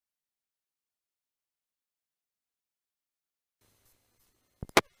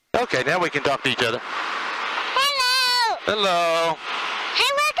Okay, now we can talk to each other. Hello. Hello. Hey,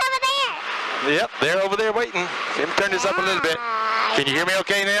 look over there. Yep, they're over there waiting. Let me turn this up a little bit. Can you hear me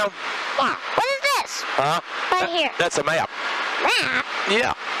okay now? Yeah. What is this? Huh? Right here. That's a map. Map?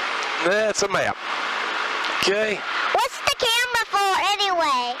 Yeah, that's a map. Okay. What's the camera for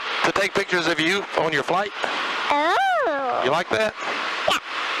anyway? To take pictures of you on your flight. Oh. You like that? Yeah.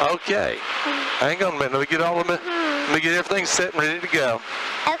 Okay. Hang on a minute. Let me get all of them. Let me get everything set and ready to go.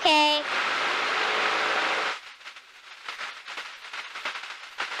 Okay.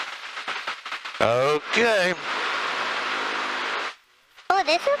 Okay. Oh,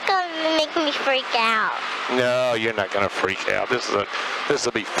 this is gonna make me freak out. No, you're not gonna freak out. This will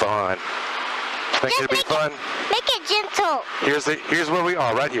be fun. Think it'll be fun? Make it gentle. Here's where we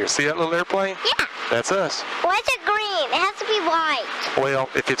are, right here. See that little airplane? Yeah. That's us. Why is it green? It has to be white. Well,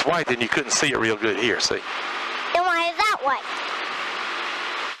 if it's white, then you couldn't see it real good here. See? Then why is that white?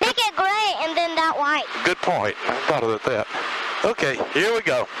 Make it gray and then that white. Good point. I thought of that. Okay, here we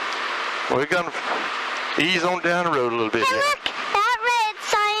go. We're gonna ease on down the road a little bit. Hey, look, that red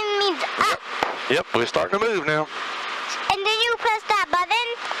sign means up. Yep, we're starting to move now. And then you press that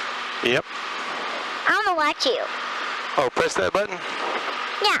button. Yep. I want to watch you. Oh, press that button?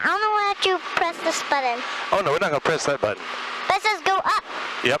 Yeah, I want to watch you press this button. Oh no, we're not gonna press that button. It says go up.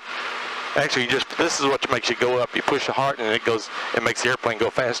 Yep. Actually, this is what makes you go up. You push the heart, and it makes the airplane go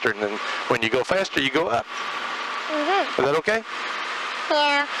faster. And then when you go faster, you go up. Is that okay?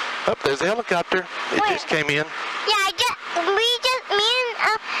 Yeah. Oh, there's the helicopter. It just came in. Yeah,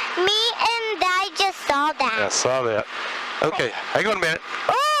 me and Dad just saw that. Yeah, I saw that. Okay, hang on a minute.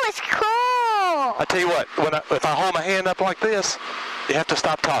 Oh, it's cool. I tell you what, if I hold my hand up like this, you have to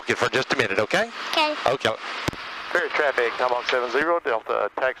stop talking for just a minute, okay? Okay. Okay. Ferry traffic, Tomahawk 70, Delta,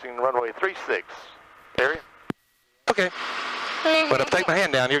 taxiing runway 36. Area? Okay. But if I take my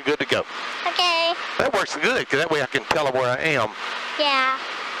hand down, you're good to go. Okay. That works good, because that way I can tell them where I am. Yeah.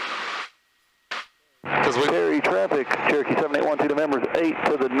 Ferry traffic, Cherokee 7812 to members 8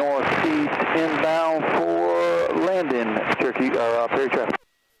 to the northeast, inbound for landing, Cherokee, ferry traffic.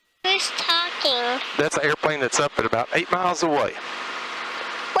 Who's talking? That's an airplane that's up at about 8 miles away.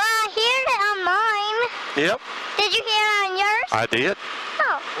 Well, I heard it on mine. Yep. Did you hear it on yours? I did.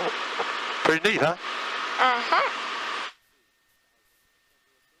 Oh. Pretty neat, huh? Uh-huh.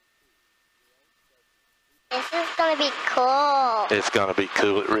 This is gonna be cool. It's gonna be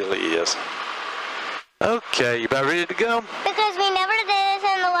cool, it really is. Okay, you about ready to go? Because we never did this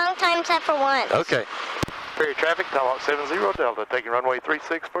in a long time except for once. Okay. Ferry traffic, Tomahawk 70 Delta, taking runway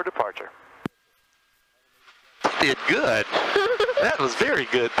 36 for departure. Did good. That was very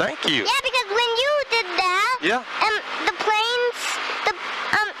good, thank you. Yeah, because when you did that,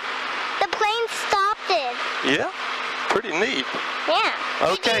 the plane stopped it. Yeah, pretty neat. Yeah.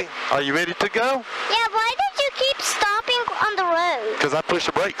 Okay, are you ready to go? Yeah, why did you keep stopping on the road? Because I pushed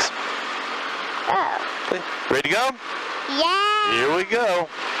the brakes. Oh. Okay. Ready to go? Yeah. Here we go.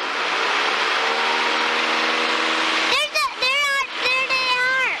 There they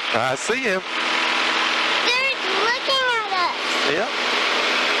are. I see him. They're looking at us. Yep.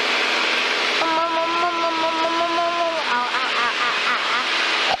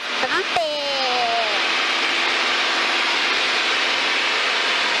 It's bumpy.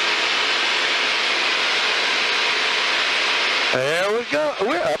 There we go.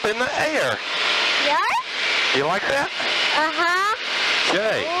 We're up in the air. Yeah? You like that? Uh-huh.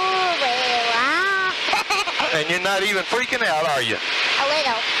 Okay. Ooh, wow. And you're not even freaking out, are you? A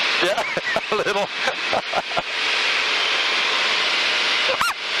little. Yeah, a little.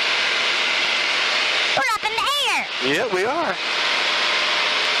 We're up in the air. Yeah, we are.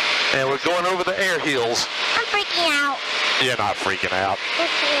 And we're going over the air hills. I'm freaking out. You're not freaking out.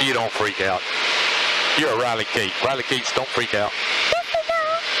 You don't freak out. You're a Riley Kate. Riley Kates don't freak out.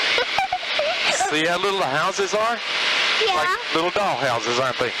 See how little the houses are? Yeah. Like little doll houses,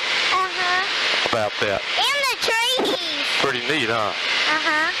 aren't they? Uh-huh. About that. And the trees. Pretty neat, huh?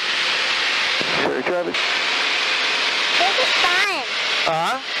 Uh-huh. Ferry traffic. This is fun.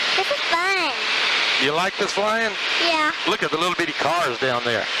 Uh-huh. This is fun. You like this flying? Yeah. Look at the little bitty cars down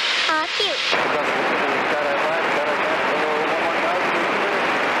there. Oh, cute.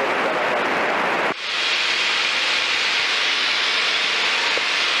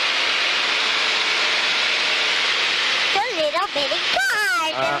 Little bitty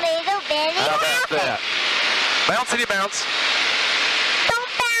cars, the little bitty How about houses. that? Bouncity bounce.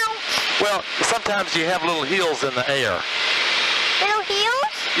 Don't bounce. Well, sometimes you have little hills in the air. Little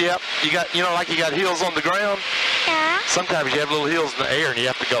heels? Yep. You got, like you got hills on the ground. Yeah. Sometimes you have little hills in the air and you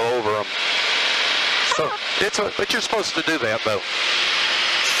have to go over them. So but you're supposed to do that though.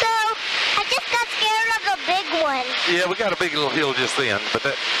 So one. Yeah, we got a big little hill just then,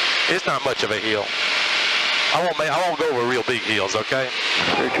 but it's not much of a hill. I won't go over real big hills, okay?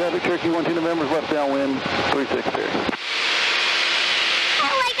 Air traffic, Cherokee 12 November, left downwind, 36 Perry. I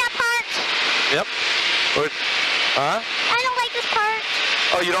don't like that part. Yep. Huh? I don't like this part.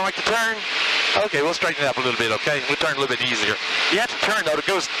 Oh, you don't like to turn? Okay, we'll straighten it up a little bit, okay? We'll turn a little bit easier. You have to turn, though, to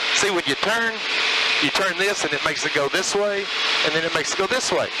go, see, when you turn this, and it makes it go this way, and then it makes it go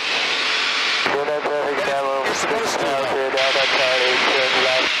this way. It's supposed to.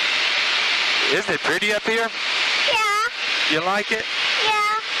 Isn't it pretty up here? Yeah. You like it?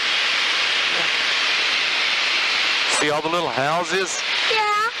 Yeah. See all the little houses?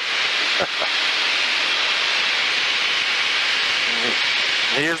 Yeah.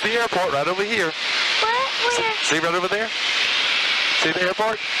 Here's the airport right over here. What? Where? See right over there? See the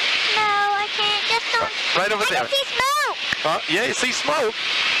airport? No, I can't. Just don't. Right over there. I can see smoke. Yeah, you see smoke.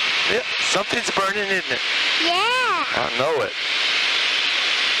 Yeah, something's burning, isn't it? Yeah. I know it.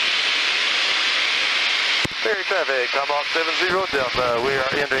 Perry traffic, Tomahawk 70 Delta. We are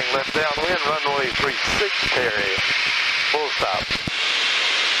entering left downwind, runway 36, Perry. Full stop.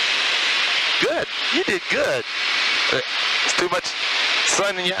 Good. You did good. It's too much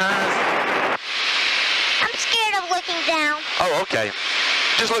sun in your eyes. I'm scared of looking down. Oh, okay.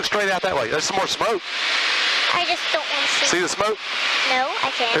 Just look straight out that way. There's some more smoke. I just don't want to see. See the smoke? No,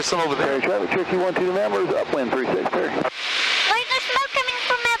 I can't. There's some over there. Perry traffic, Cherokee 12 November, upwind, 36 Perry. Where's the smoke coming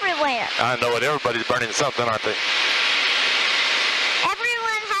from everywhere? I know it. Everybody's burning something, aren't they?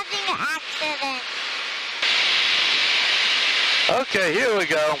 Everyone's having an accident. Okay, here we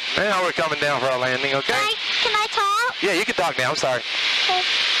go. Now we're coming down for our landing, okay? Can I talk? Yeah, you can talk now. I'm sorry. Okay.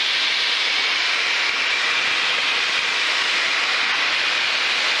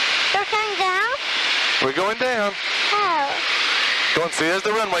 They're coming down? We're going down. Oh. Go and see. There's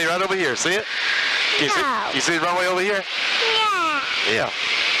the runway right over here. See it? You No. see? You see the runway over here? Yeah. Yeah.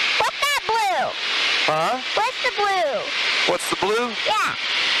 What's that blue? Huh? What's the blue? What's the blue? Yeah.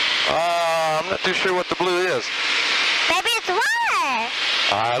 I'm not too sure what the blue is. Maybe it's water.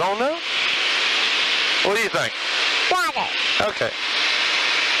 I don't know. What do you think? Water. Okay.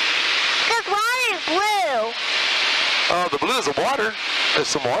 Because water is blue. Oh, the blue is the water. There's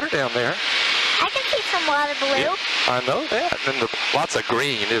some water down there. I can see some water blue. Yeah, I know that. And lots of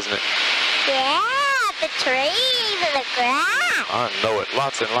green, isn't it? Yeah, the trees and the grass. I know it.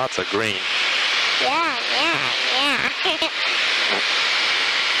 Lots and lots of green. Yeah.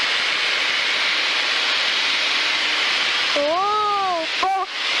 Oh, well,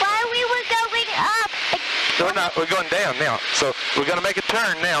 while we were going up. No, we're not. We're going down now. So we're going to make a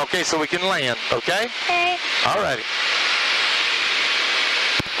turn now, okay, so we can land, okay? Okay. All righty.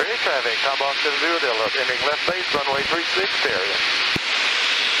 Perry traffic, Tomahawk 70 Delta. Entering left base, runway 36, Perry.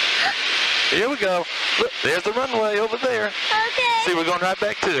 Here we go. Look, there's the runway over there. Okay. See, we're going right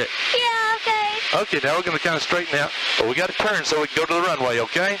back to it. Yeah, okay. Okay, now we're going to kind of straighten out. But we got to turn so we can go to the runway,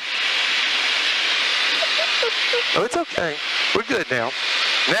 okay? Oh, it's okay. We're good now.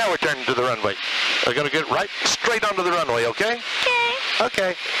 Now we're turning to the runway. We're going to get right straight onto the runway, okay? Okay.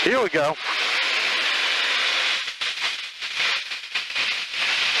 Okay, here we go.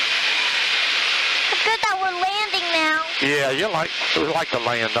 It's good that we're landing now. Yeah, we like to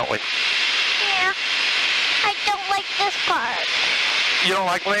land, don't we? Yeah. I don't like this part. You don't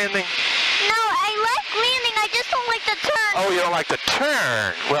like landing? No, I like landing. I just don't like the turn. Oh, you don't like to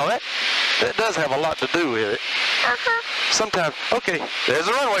turn. Well, that does have a lot to do with it. Uh-huh. Sometimes, okay, there's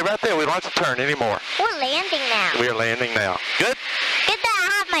the runway right there. We don't have to turn anymore. We're landing now. We're landing now. Good? Good that I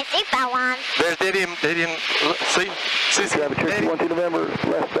have my seatbelt on. There's Diddy, see? Traffic, Cherokee 12 November,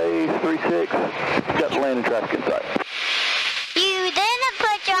 left base, 36. Got the landing traffic in sight. You didn't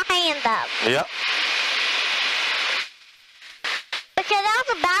put your hand up. Yep. Because I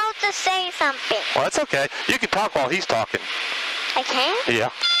was about to say something. Well, that's okay. You can talk while he's talking. I can?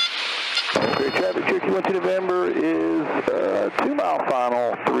 Yeah. Perry traffic, Cherokee 12 November is 2 mile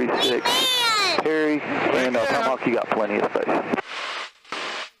final, 36. Man! Perry, and Tomahawk, you got plenty of space.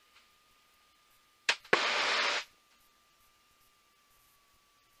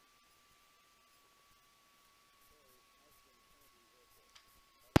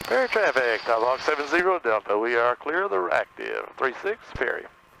 Perry traffic, Tomahawk 70 Delta. We are clear of the active. 36, Perry.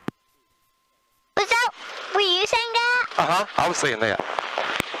 Were you saying that? Uh-huh. I was saying that.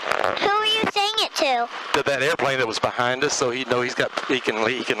 Who were you saying it to? To that airplane that was behind us, so he can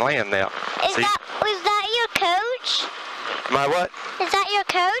land now. Was that your coach? My what? Is that your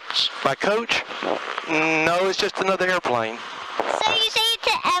coach? My coach? No, it's just another airplane. So you say it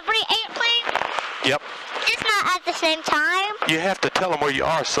to every airplane? Yep. Just not at the same time? You have to tell them where you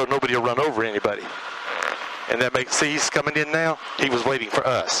are so nobody will run over anybody. And that makes, see, he's coming in now. He was waiting for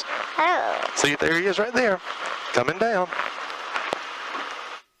us. Oh. See, there he is right there, coming down.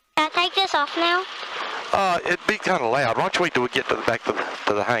 Can I take this off now? It'd be kind of loud. Why don't you wait till we get to the back to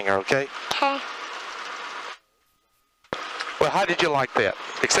the hangar, okay? Okay. Well, how did you like that?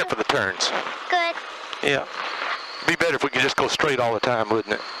 Except for the turns. Good. Yeah. Be better if we could just go straight all the time,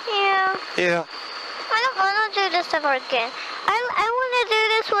 wouldn't it? Yeah. Yeah. I don't want to do this ever again. I want to do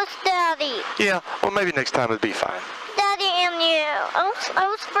this with Daddy. Yeah. Well, maybe next time it'd be fine. Daddy and you. I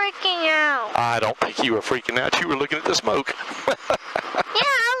was freaking out. I don't think you were freaking out. You were looking at the smoke. Yeah,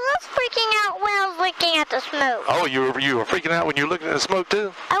 I was freaking out when I was looking at the smoke. Oh, you were freaking out when you were looking at the smoke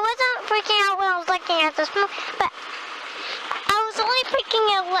too? I wasn't freaking out when I was looking at the smoke, but I was only freaking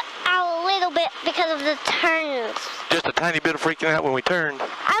out a little bit because of the turns. Just a tiny bit of freaking out when we turned.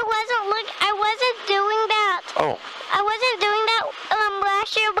 I wasn't doing that. Oh. I wasn't doing that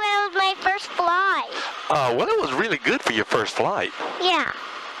last year when it was my first flight. Well, it was really good for your first flight. Yeah.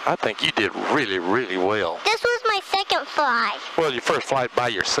 I think you did really, really well. This was my second flight. Well, your first flight by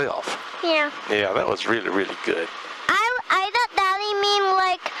yourself. Yeah. Yeah, that was really, really good. I thought Daddy mean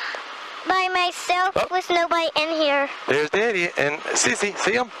like by myself with nobody in here. There's Daddy and Sissy.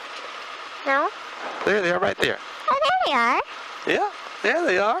 See them? No? There they are, right there. Oh, there they are. Yeah, there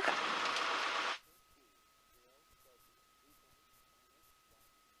they are.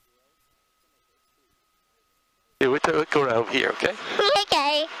 Yeah, we'll go right over here, okay?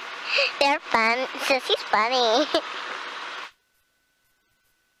 Okay. They're fun. Sissy's funny.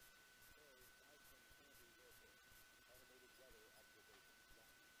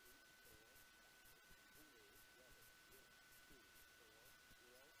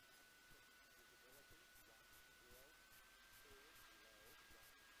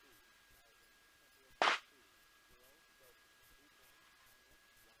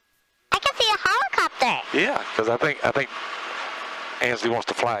 I can see a helicopter. Yeah, because I think Ansley wants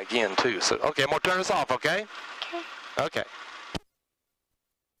to fly again too. So okay, I'm gonna turn this off, okay? Okay. Okay.